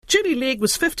Julie Legg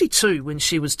was 52 when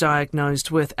she was diagnosed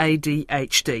with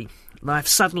ADHD. Life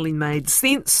suddenly made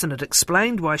sense, and it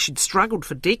explained why she'd struggled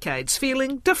for decades,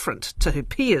 feeling different to her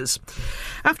peers.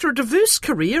 After a diverse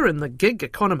career in the gig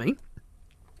economy,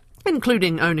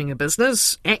 including owning a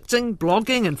business, acting,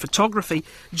 blogging and photography,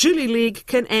 Julie Legg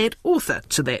can add author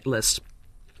to that list.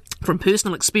 From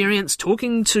personal experience,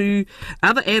 talking to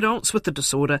other adults with the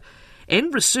disorder,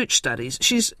 and research studies,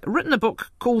 she's written a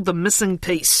book called The Missing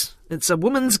Piece. It's a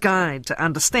woman's guide to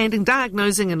understanding,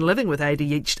 diagnosing and living with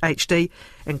ADHD,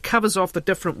 and covers off the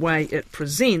different way it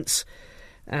presents.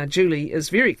 Julie is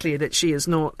very clear that she is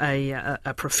not a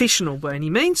professional by any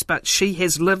means, but she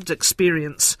has lived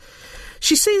experience.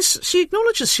 She says she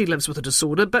acknowledges she lives with a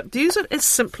disorder, but views it as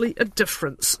simply a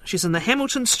difference. She's in the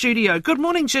Hamilton studio. Good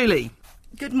morning, Julie.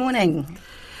 Good morning.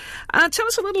 Tell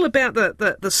us a little about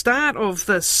the start of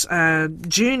this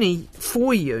journey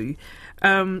for you.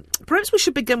 Perhaps we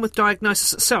should begin with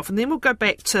diagnosis itself, and then we'll go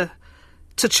back to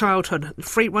childhood,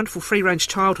 wonderful free-range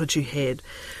childhood you had.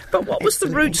 But what was the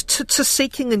route to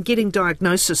seeking and getting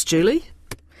diagnosis, Julie?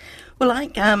 Well,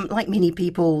 like many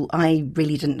people, I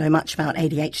really didn't know much about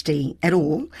ADHD at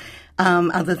all,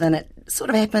 other than it sort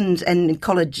of happened in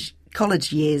college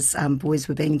years. Boys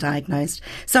were being diagnosed.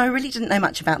 So I really didn't know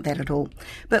much about that at all.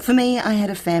 But for me, I had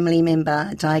a family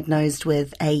member diagnosed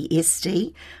with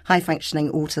ASD,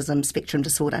 high-functioning autism spectrum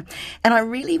disorder. And I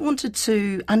really wanted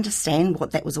to understand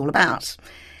what that was all about.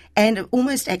 And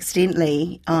almost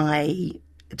accidentally, I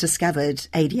discovered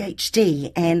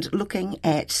ADHD, and looking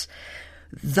at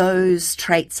those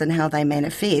traits and how they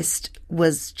manifest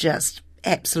was just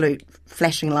absolute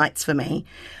flashing lights for me.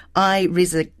 I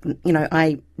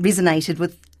resonated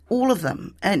with all of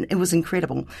them, and it was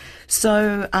incredible.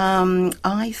 So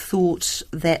I thought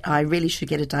that I really should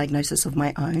get a diagnosis of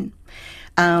my own,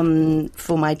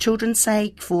 for my children's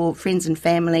sake, for friends and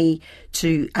family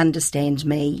to understand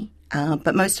me,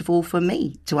 but most of all for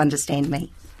me to understand me.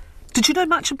 Did you know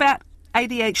much about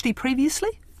ADHD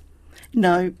previously?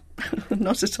 No.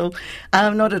 Not at all.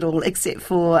 Not at all, except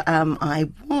for I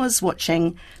was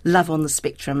watching Love on the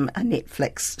Spectrum, a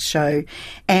Netflix show,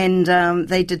 and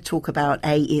they did talk about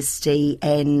ASD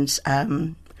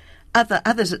and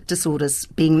other disorders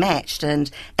being matched, and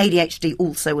ADHD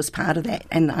also was part of that,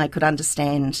 and I could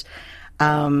understand.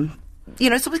 So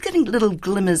I was getting little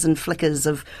glimmers and flickers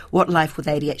of what life with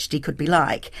ADHD could be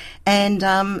like. And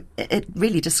it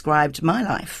really described my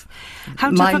life.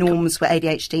 My norms were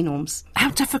ADHD norms.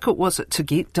 How difficult was it to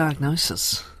get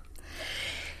diagnosis?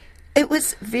 It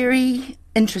was very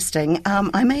interesting.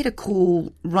 I made a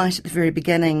call right at the very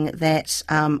beginning that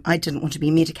I didn't want to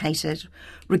be medicated,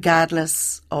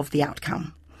 regardless of the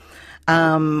outcome.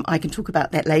 I can talk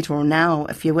about that later or now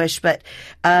if you wish. But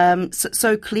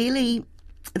so clearly,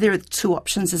 there are two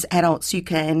options as adults. You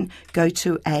can go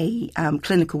to a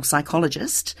clinical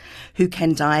psychologist who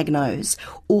can diagnose,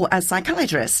 or a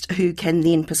psychiatrist who can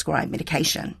then prescribe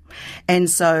medication. And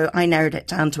so I narrowed it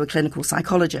down to a clinical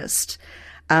psychologist.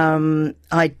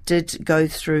 I did go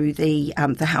through the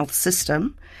health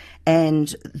system,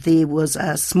 and there was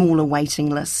a smaller waiting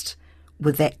list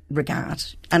with that regard.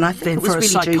 And I think it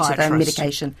was really due to the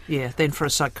medication. Yeah, then for a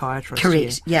psychiatrist.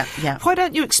 Correct, yeah. Why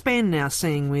don't you expand now,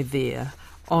 seeing we're there,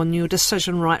 on your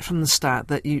decision right from the start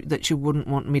that you wouldn't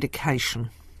want medication?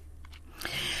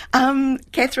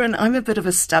 Catherine, I'm a bit of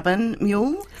a stubborn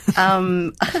mule.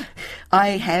 I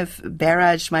have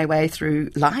barraged my way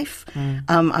through life.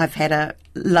 I've had a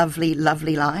lovely,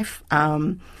 lovely life.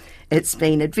 It's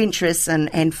been adventurous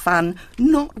and fun,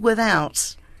 not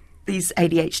without these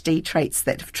ADHD traits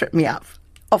that have tripped me up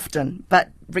often,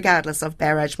 but regardless, I've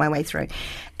barraged my way through.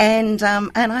 And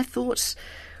I thought,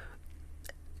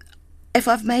 if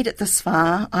I've made it this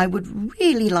far, I would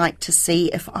really like to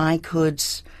see if I could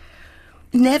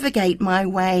navigate my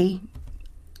way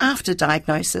after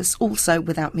diagnosis, also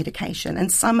without medication. And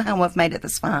somehow I've made it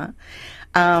this far.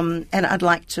 And I'd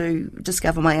like to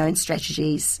discover my own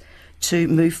strategies to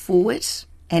move forward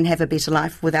and have a better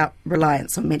life without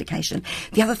reliance on medication.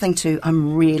 The other thing too,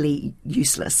 I'm really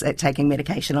useless at taking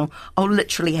medication. I'll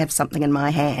literally have something in my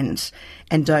hand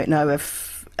and don't know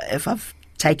if I've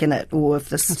taken it or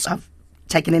if I've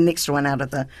taken an extra one out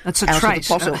of the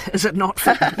bottle. Is it not?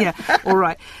 Yeah. All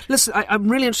right. Listen, I'm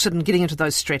really interested in getting into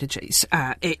those strategies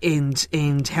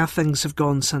and how things have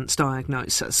gone since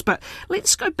diagnosis. But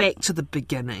let's go back to the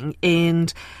beginning,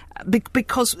 and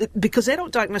because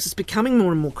adult diagnosis is becoming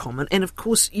more and more common, and of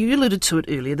course you alluded to it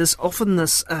earlier, there's often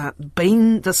this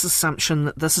assumption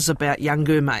that this is about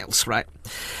younger males, right?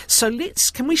 So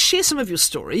can we share some of your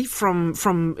story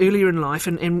from earlier in life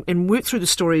and work through the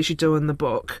story as you do in the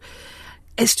book?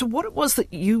 as to what it was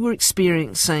that you were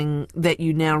experiencing that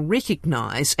you now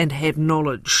recognise and have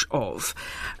knowledge of.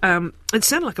 It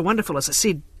sounded like a wonderful, as I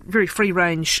said, very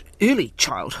free-range early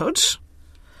childhood.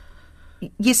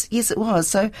 Yes, it was.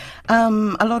 So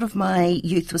a lot of my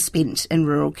youth was spent in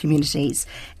rural communities,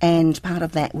 and part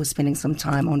of that was spending some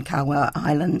time on Kawa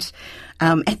Island.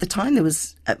 At the time, there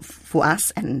was, for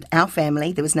us and our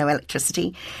family, there was no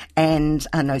electricity and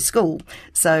no school.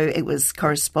 So it was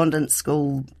correspondence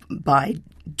school by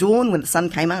dawn. When the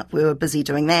sun came up, we were busy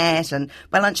doing that, and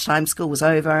by lunchtime school was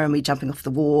over and we jumping off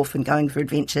the wharf and going for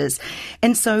adventures.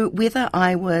 And so whether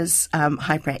I was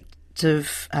hyperactive,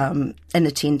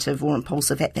 inattentive or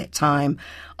impulsive at that time,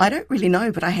 I don't really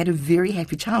know, but I had a very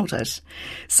happy childhood.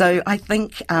 So I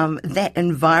think that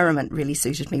environment really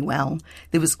suited me well.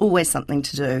 There was always something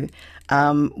to do.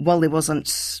 While there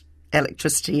wasn't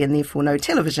electricity and therefore no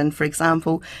television, for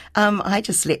example, I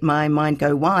just let my mind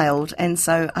go wild, and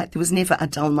so there was never a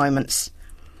dull moment.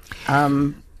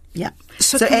 Yeah.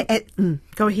 So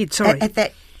go ahead, sorry.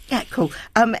 Yeah, cool.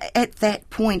 At that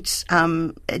point,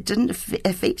 it didn't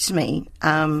affect me.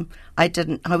 I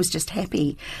was just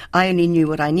happy. I only knew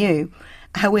what I knew.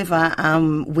 However,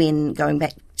 when going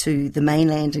back to the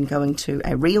mainland and going to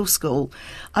a real school,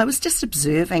 I was just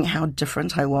observing how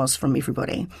different I was from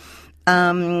everybody.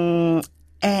 And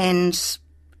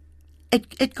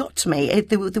it got to me.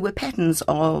 There were patterns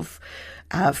of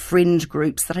friend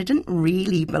groups that I didn't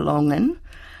really belong in.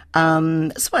 So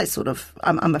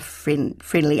I'm a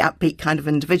friendly, upbeat kind of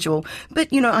individual, but,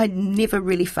 I never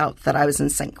really felt that I was in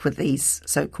sync with these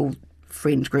so-called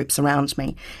friend groups around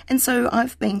me. And so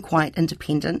I've been quite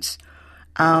independent,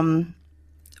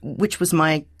 which was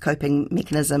my coping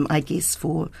mechanism, I guess,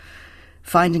 for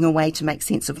finding a way to make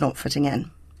sense of not fitting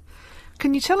in.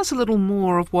 Can you tell us a little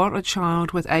more of what a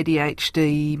child with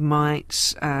ADHD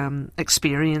might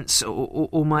experience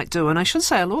or might do? And I should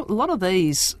say a lot of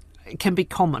these can be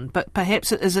common, but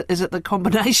perhaps is it the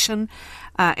combination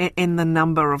and the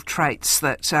number of traits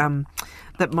that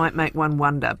might make one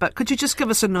wonder? But could you just give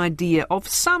us an idea of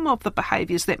some of the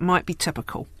behaviours that might be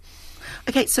typical?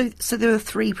 Okay, so there are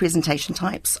three presentation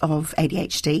types of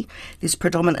ADHD. There's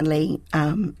predominantly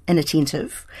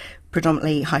inattentive,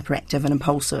 predominantly hyperactive and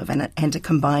impulsive, and a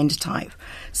combined type.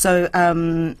 So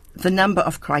the number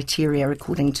of criteria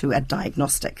according to a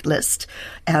diagnostic list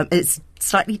is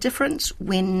slightly different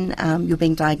when you're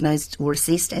being diagnosed or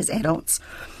assessed as adults.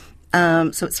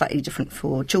 So it's slightly different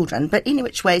for children. But any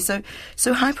which way, so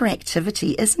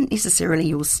hyperactivity isn't necessarily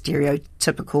your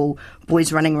stereotypical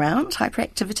boys running around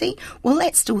hyperactivity. Well,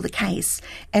 that's still the case.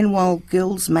 And while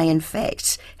girls may in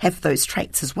fact have those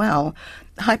traits as well,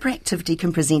 hyperactivity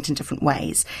can present in different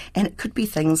ways. And it could be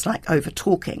things like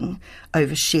over-talking,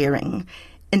 over-sharing,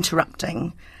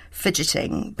 interrupting,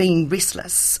 fidgeting, being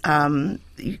restless.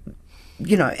 It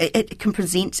can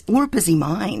present, or a busy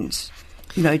mind.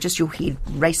 Just your head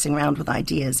racing around with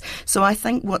ideas. So I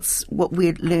think what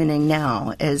we're learning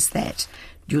now is that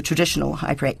your traditional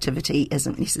hyperactivity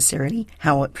isn't necessarily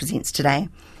how it presents today.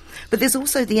 But there's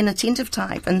also the inattentive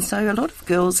type, and so a lot of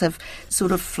girls have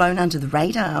sort of flown under the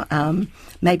radar.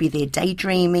 Maybe they're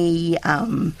daydreamy,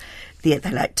 they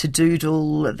like to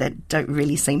doodle, they don't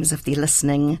really seem as if they're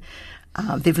listening.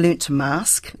 They've learnt to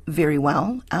mask very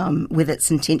well, whether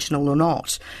it's intentional or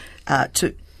not,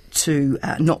 to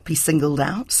not be singled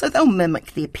out. So they'll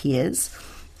mimic their peers.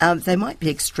 They might be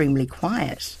extremely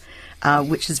quiet,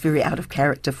 which is very out of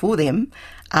character for them,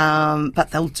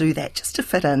 but they'll do that just to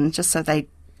fit in, just so they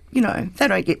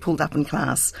don't get pulled up in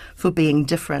class for being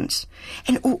different.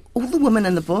 And all the women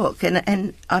in the book,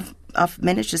 and I've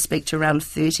managed to speak to around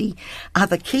 30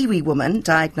 other Kiwi women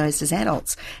diagnosed as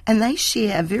adults, and they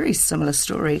share a very similar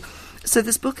story. So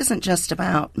this book isn't just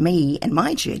about me and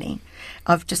my journey.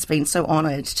 I've just been so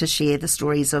honoured to share the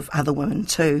stories of other women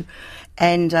too,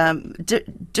 and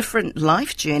different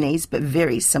life journeys, but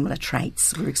very similar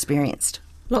traits were experienced.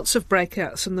 Lots of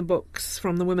breakouts in the books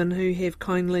from the women who have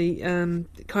kindly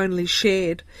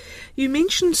shared. You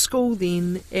mentioned school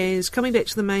then as coming back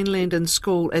to the mainland and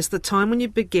school as the time when you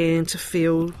began to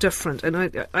feel different.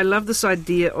 And I love this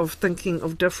idea of thinking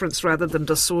of difference rather than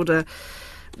disorder.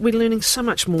 We're learning so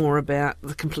much more about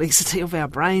the complexity of our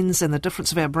brains and the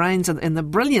difference of our brains and the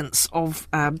brilliance of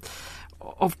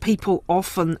people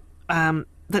often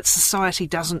that society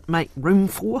doesn't make room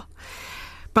for.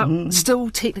 But still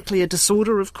technically a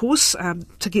disorder, of course,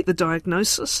 to get the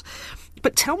diagnosis.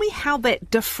 But tell me how that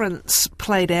difference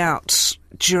played out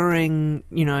during,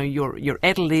 your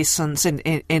adolescence and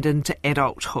into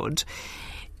adulthood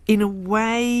in a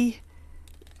way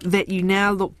that you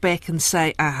now look back and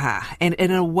say, aha, and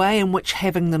in a way in which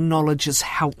having the knowledge is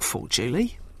helpful,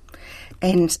 Julie?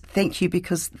 And thank you,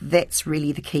 because that's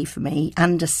really the key for me,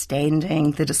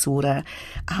 understanding the disorder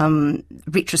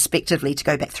retrospectively, to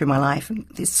go back through my life. And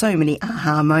there's so many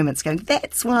aha moments going,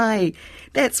 that's why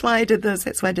I did this,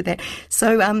 that's why I did that.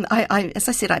 So I as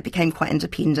I said, I became quite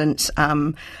independent.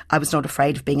 I was not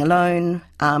afraid of being alone.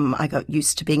 I got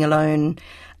used to being alone,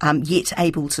 yet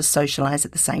able to socialise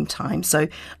at the same time. So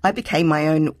I became my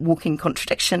own walking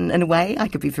contradiction in a way. I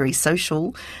could be very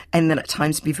social and then at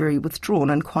times be very withdrawn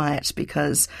and quiet,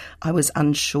 because I was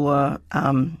unsure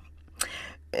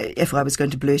if I was going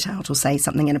to blurt out or say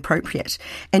something inappropriate.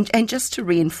 And just to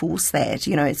reinforce that,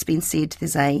 it's been said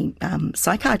there's a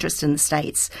psychiatrist in the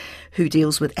States who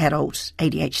deals with adult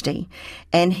ADHD,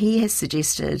 and he has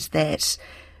suggested that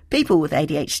people with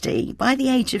ADHD by the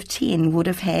age of 10 would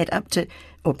have had up to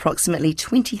approximately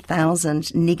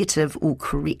 20,000 negative or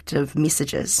corrective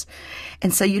messages.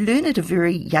 And so you learn at a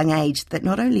very young age that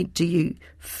not only do you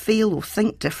feel or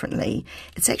think differently,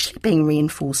 it's actually being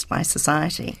reinforced by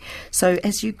society. So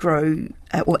as you grow,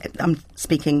 or I'm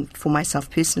speaking for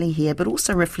myself personally here, but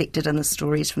also reflected in the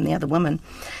stories from the other women,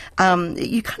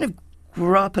 you kind of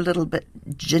grow up a little bit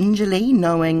gingerly,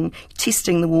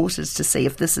 testing the waters to see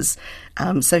if this is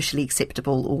socially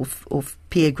acceptable, or if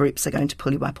peer groups are going to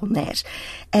pull you up on that.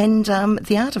 And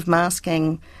the art of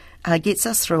masking gets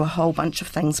us through a whole bunch of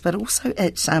things, but also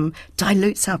it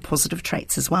dilutes our positive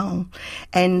traits as well.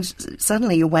 And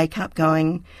suddenly you wake up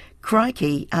going,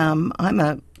 crikey, I'm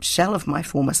a shell of my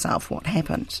former self, what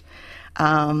happened?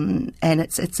 And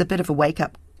it's a bit of a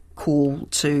wake-up call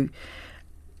to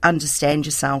understand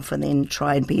yourself and then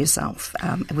try and be yourself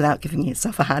without giving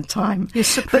yourself a hard time. You're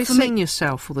suppressing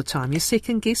yourself all the time. You're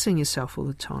second-guessing yourself all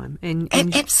the time. And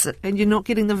you're not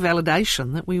getting the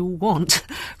validation that we all want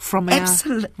from our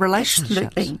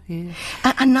relationships. Absolutely. Yeah.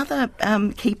 Another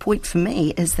key point for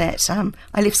me is that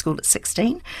I left school at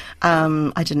 16.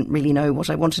 I didn't really know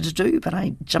what I wanted to do, but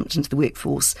I jumped into the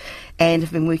workforce and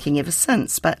have been working ever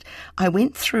since. But I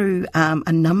went through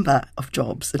a number of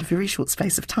jobs in a very short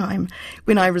space of time.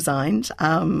 When I resigned,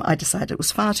 I decided it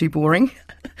was far too boring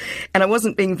and I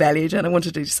wasn't being valued and I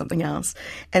wanted to do something else.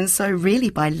 And so really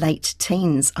by late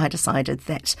teens, I decided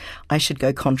that I should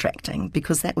go contracting,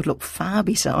 because that would look far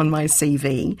better on my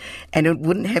CV and it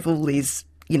wouldn't have all these,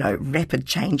 rapid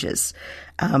changes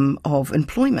of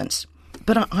employment.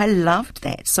 But I loved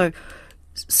that.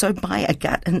 So by a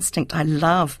gut instinct, I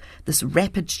love this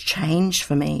rapid change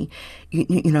for me.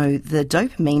 You know, the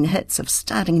dopamine hits of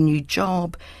starting a new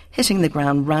job, hitting the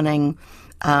ground running,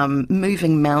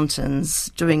 moving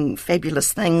mountains, doing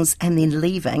fabulous things, and then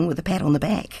leaving with a pat on the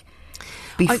back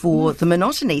before the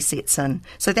monotony sets in.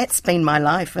 So that's been my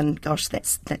life, and gosh,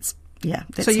 that's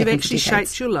so you've actually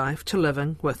shaped your life to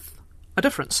living with a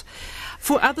difference.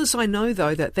 For others, I know,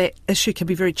 though, that issue can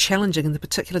be very challenging in the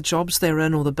particular jobs they're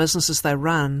in or the businesses they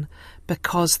run,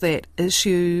 because that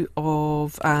issue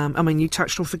of, you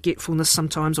touched on forgetfulness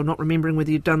sometimes, or not remembering whether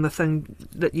you'd done the thing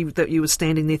that you were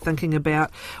standing there thinking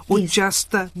about, or yes.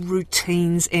 just the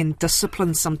routines and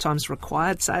discipline sometimes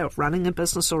required, say, of running a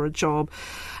business or a job.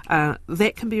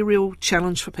 That can be a real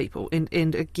challenge for people.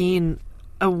 And again,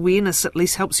 awareness at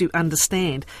least helps you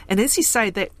understand. And as you say,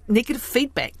 that negative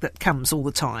feedback that comes all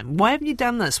the time. Why haven't you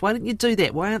done this? Why didn't you do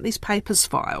that? Why aren't these papers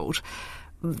filed?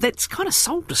 That's kind of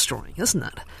soul-destroying, isn't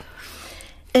it?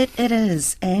 It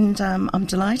is. And I'm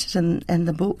delighted in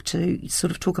the book to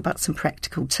sort of talk about some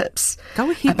practical tips.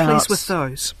 Go ahead, please, with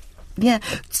those. Yeah.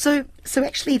 So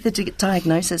actually the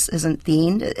diagnosis isn't the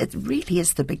end. It really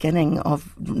is the beginning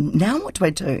of, now what do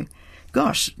I do?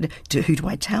 Gosh, who do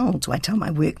I tell? Do I tell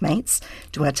my workmates?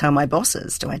 Do I tell my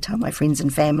bosses? Do I tell my friends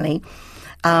and family?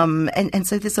 And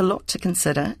so there's a lot to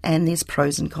consider, and there's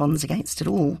pros and cons against it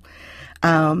all.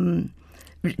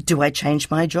 Do I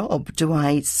change my job? Do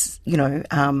I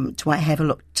have a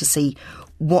look to see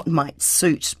what might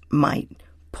suit my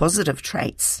positive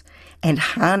traits and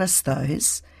harness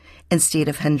those instead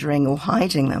of hindering or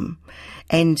hiding them?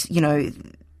 And,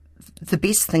 the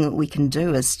best thing that we can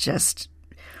do is just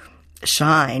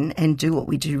shine and do what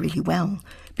we do really well,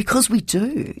 because we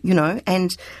do,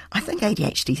 and I think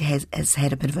ADHD has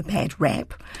had a bit of a bad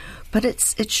rap, but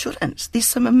it shouldn't. There's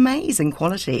some amazing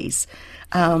qualities,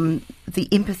 the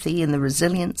empathy and the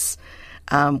resilience.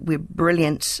 We're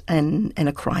brilliant in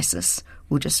a crisis.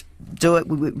 We'll just do it.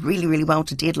 We work really, really well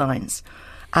to deadlines.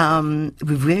 We're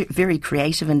very, very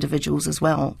creative individuals as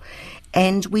well,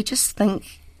 and we just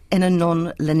think in a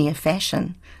non-linear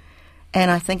fashion. And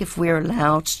I think if we're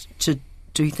allowed to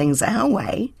do things our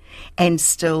way and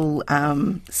still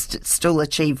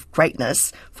achieve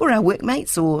greatness for our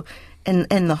workmates or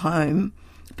in the home,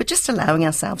 but just allowing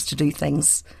ourselves to do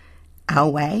things our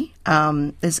way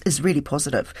is really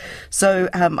positive. So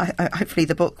hopefully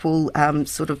the book will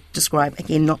sort of describe,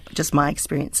 again, not just my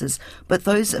experiences, but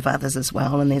those of others as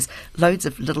well. And there's loads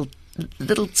of little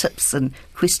tips and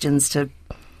questions to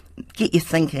get you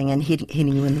thinking and heading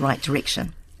you in the right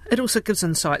direction. It also gives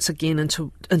insights again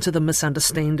into the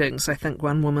misunderstandings. I think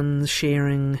one woman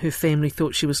sharing her family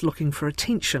thought she was looking for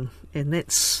attention, and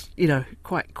that's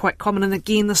quite common. And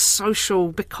again, the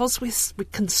social, because we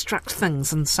construct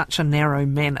things in such a narrow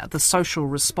manner, the social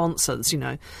responses,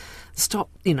 stop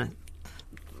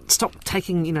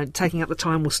taking up the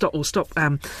time, or stop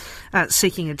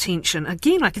seeking attention.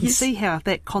 Again, I can see how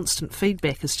that constant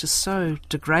feedback is just so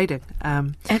degrading.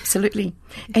 Absolutely.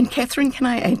 And Catherine, can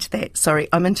I add to that? Sorry,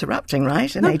 I'm interrupting,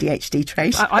 right? An ADHD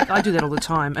trait. I do that all the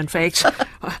time. In fact,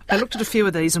 I looked at a few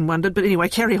of these and wondered, but anyway,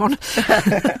 carry on.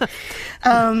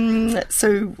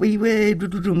 So we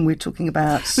were talking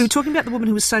about... We were talking about the woman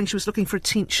who was saying she was looking for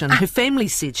attention. Her family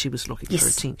said she was looking for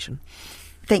attention.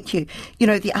 Thank you.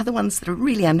 The other ones that are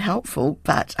really unhelpful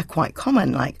but are quite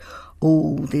common, like,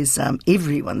 there's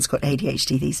everyone's got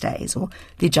ADHD these days, or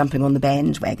they're jumping on the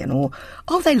bandwagon, or,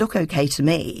 they look okay to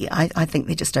me. I think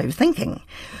they're just overthinking.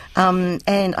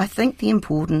 And I think the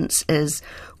importance is,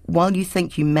 while you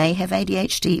think you may have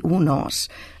ADHD or not,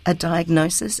 a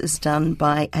diagnosis is done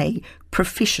by a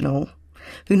professional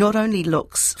who not only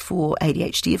looks for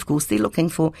ADHD, of course, they're looking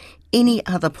for any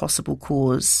other possible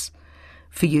cause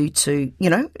for you to,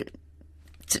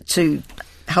 to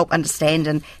help understand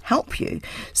and help you.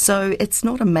 So it's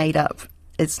not a made up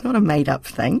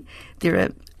thing. There are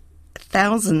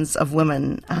thousands of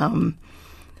women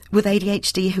with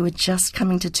ADHD who are just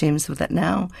coming to terms with it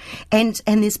now. And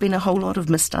there's been a whole lot of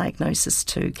misdiagnosis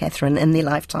too, Catherine, in their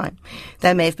lifetime.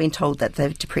 They may have been told that they're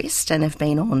depressed and have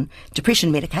been on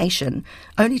depression medication,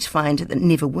 only to find that it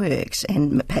never worked,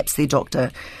 and perhaps their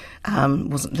doctor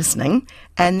wasn't listening,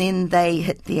 and then they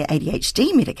hit their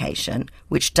ADHD medication,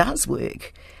 which does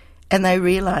work, and they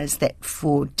realise that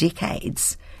for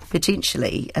decades,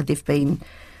 potentially, they've been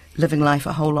living life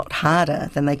a whole lot harder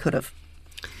than they could have.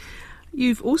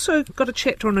 You've also got a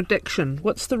chapter on addiction.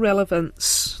 What's the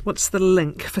relevance? What's the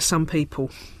link for some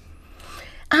people?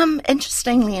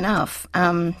 Interestingly enough,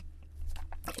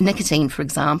 nicotine, for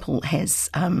example, has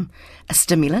a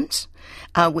stimulant,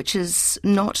 which is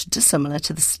not dissimilar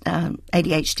to the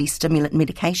ADHD stimulant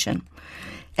medication.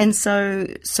 And so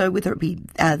whether it be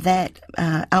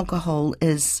alcohol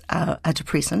is a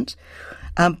depressant,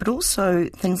 but also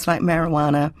things like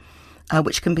marijuana,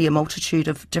 which can be a multitude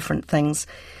of different things.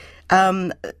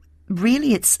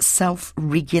 Really, it's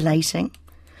self-regulating.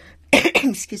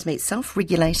 Excuse me,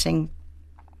 self-regulating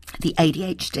the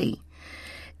ADHD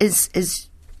is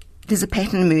there's a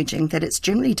pattern emerging that it's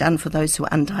generally done for those who are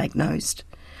undiagnosed,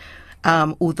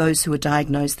 or those who are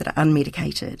diagnosed that are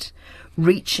unmedicated,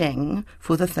 reaching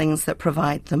for the things that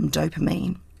provide them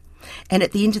dopamine. And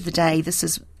at the end of the day, this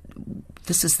is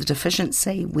the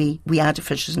deficiency. We are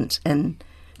deficient in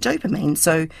dopamine,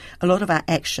 so a lot of our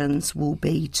actions will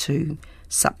be to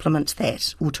supplement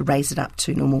that or to raise it up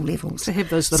to normal levels. To have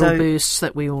those little bursts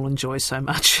that we all enjoy so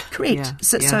much. Correct. Yeah,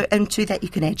 So and to that you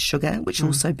can add sugar, which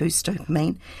also boosts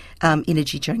dopamine,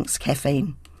 energy drinks,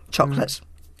 caffeine, chocolate.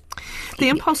 The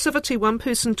impulsivity, one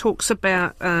person talks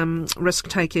about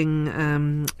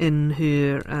risk-taking in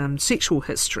her sexual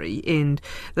history, and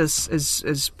this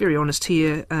is very honest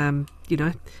here.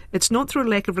 It's not through a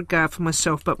lack of regard for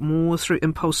myself, but more through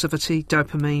impulsivity,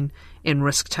 dopamine, and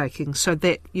risk-taking. So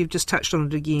that, you've just touched on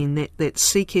it again, that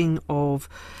seeking of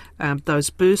those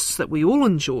bursts that we all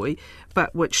enjoy,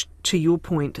 but which, to your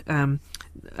point,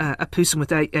 a person with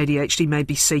ADHD may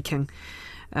be seeking.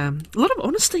 A lot of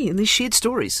honesty in these shared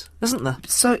stories, isn't there?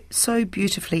 So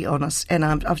beautifully honest, and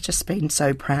I've just been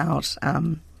so proud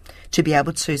to be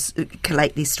able to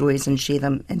collate these stories and share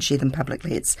them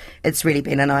publicly. It's really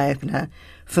been an eye opener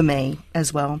for me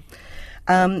as well.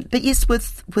 But yes,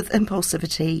 with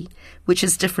impulsivity, which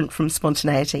is different from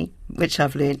spontaneity, which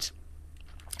I've learnt.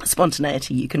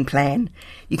 Spontaneity, you can plan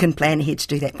ahead to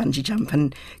do that bungee jump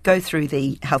and go through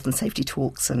the health and safety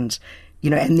talks and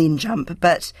then jump.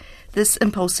 But this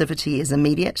impulsivity is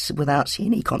immediate without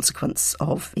any consequence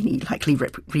of any likely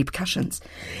repercussions.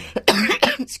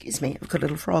 Excuse me, I've got a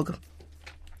little frog.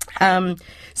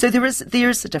 So there is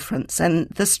a difference, and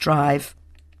this drive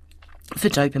for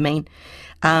dopamine,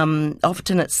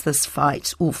 often it's this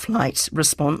fight or flight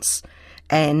response,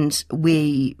 and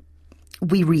we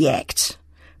react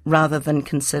rather than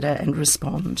consider and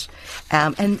respond.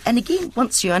 And again,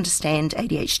 once you understand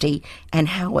ADHD and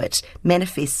how it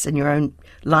manifests in your own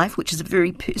life, which is a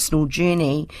very personal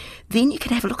journey, then you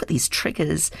can have a look at these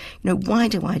triggers. Why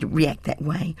do I react that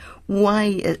way?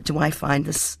 Why do I find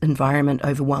this environment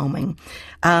overwhelming?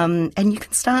 And you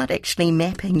can start actually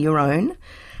mapping your own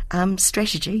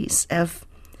strategies of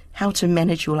how to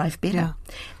manage your life better,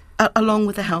 along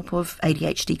with the help of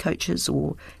ADHD coaches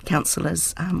or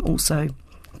counsellors, also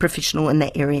professional in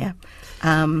that area.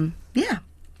 A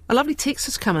lovely text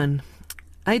has come in.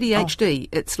 ADHD,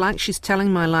 It's like she's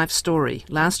telling my life story.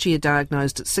 Last year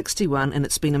diagnosed at 61, and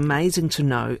it's been amazing to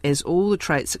know, as all the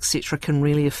traits, etc., can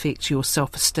really affect your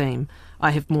self-esteem.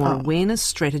 I have more awareness,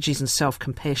 strategies and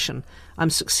self-compassion. I'm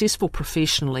successful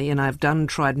professionally, and I've done and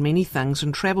tried many things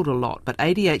and travelled a lot, but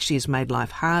ADHD has made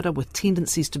life harder with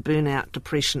tendencies to burnout,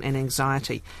 depression and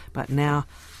anxiety. But now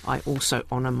I also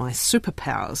honour my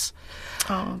superpowers.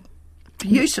 Oh,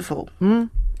 beautiful.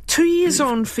 2 years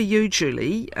on for you,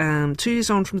 Julie, 2 years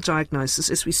on from the diagnosis,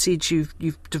 as we said, you've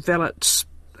developed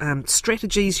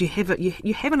strategies, you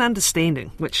have an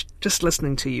understanding, which just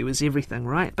listening to you is everything,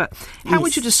 right? But how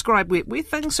would you describe where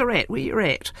things are at, where you're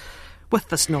at with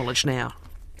this knowledge now?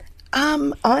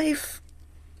 You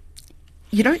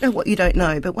don't know what you don't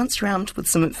know, but once you're armed with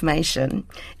some information,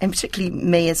 and particularly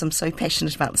me, as I'm so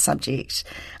passionate about the subject,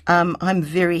 I'm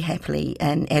very happily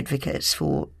an advocate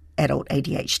for adult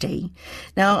ADHD.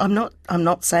 Now, I'm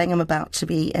not saying I'm about to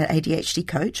be an ADHD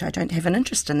coach. I don't have an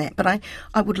interest in that, but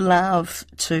I would love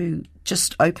to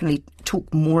just openly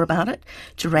talk more about it,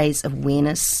 to raise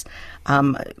awareness.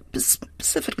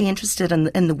 Specifically interested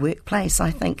in the workplace.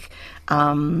 I think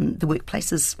the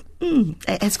workplace has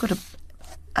got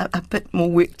a bit more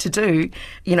work to do,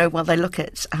 while they look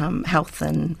at health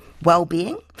and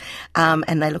well-being,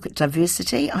 and they look at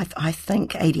diversity. I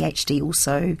think ADHD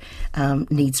also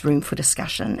needs room for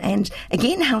discussion, and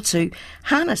again, how to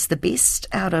harness the best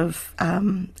out of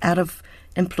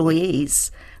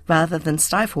employees rather than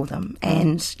stifle them.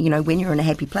 And, when you're in a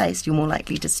happy place, you're more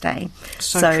likely to stay.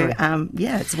 So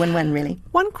it's a win-win, really.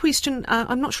 One question,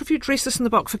 I'm not sure if you addressed this in the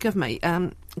box, forgive me.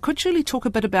 Could Julie talk a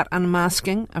bit about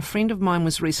unmasking? A friend of mine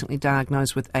was recently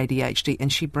diagnosed with ADHD,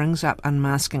 and she brings up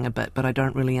unmasking a bit, but I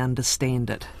don't really understand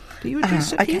it. Do you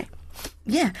address it here?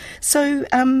 Yeah. So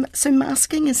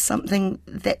masking is something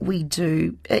that we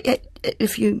do.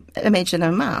 If you imagine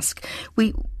a mask,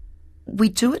 we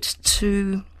do it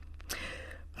to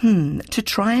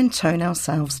try and tone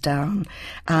ourselves down,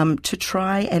 to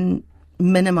try and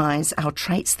minimise our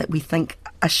traits that we think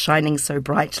are shining so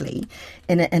brightly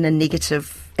in a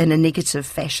negative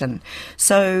fashion.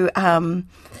 So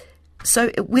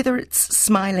whether it's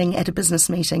smiling at a business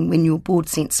meeting when you're bored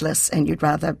senseless and you'd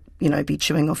rather be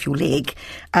chewing off your leg,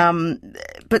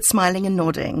 but smiling and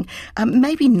nodding,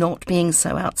 maybe not being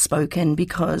so outspoken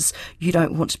because you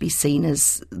don't want to be seen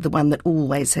as the one that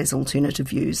always has alternative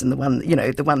views and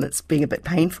the one that's being a bit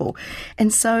painful.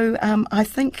 And so I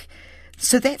think,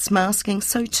 so that's masking.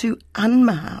 So to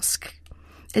unmask,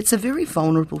 it's a very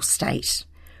vulnerable state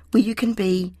where you can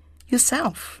be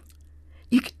yourself.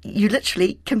 You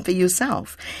literally can be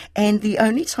yourself. And the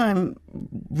only time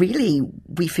really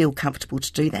we feel comfortable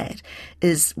to do that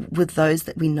is with those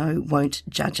that we know won't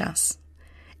judge us.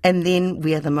 And then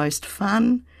we are the most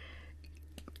fun,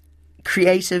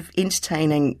 creative,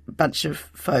 entertaining bunch of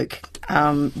folk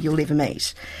you'll ever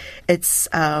meet. It's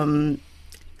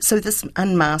so this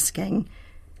unmasking,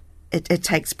 it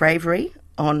takes bravery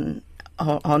on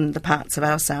the parts of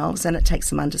ourselves, and it takes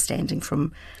some understanding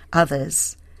from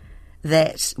others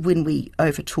that when we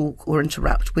overtalk or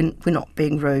interrupt, when we're not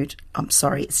being rude, I'm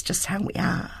sorry, it's just how we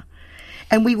are.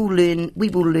 And we will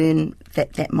learn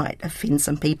that might offend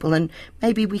some people, and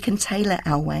maybe we can tailor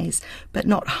our ways, but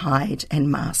not hide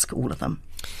and mask all of them.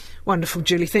 Wonderful,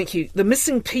 Julie, thank you. The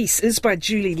Missing Piece is by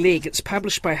Julie Legg. It's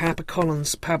published by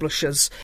HarperCollins Publishers.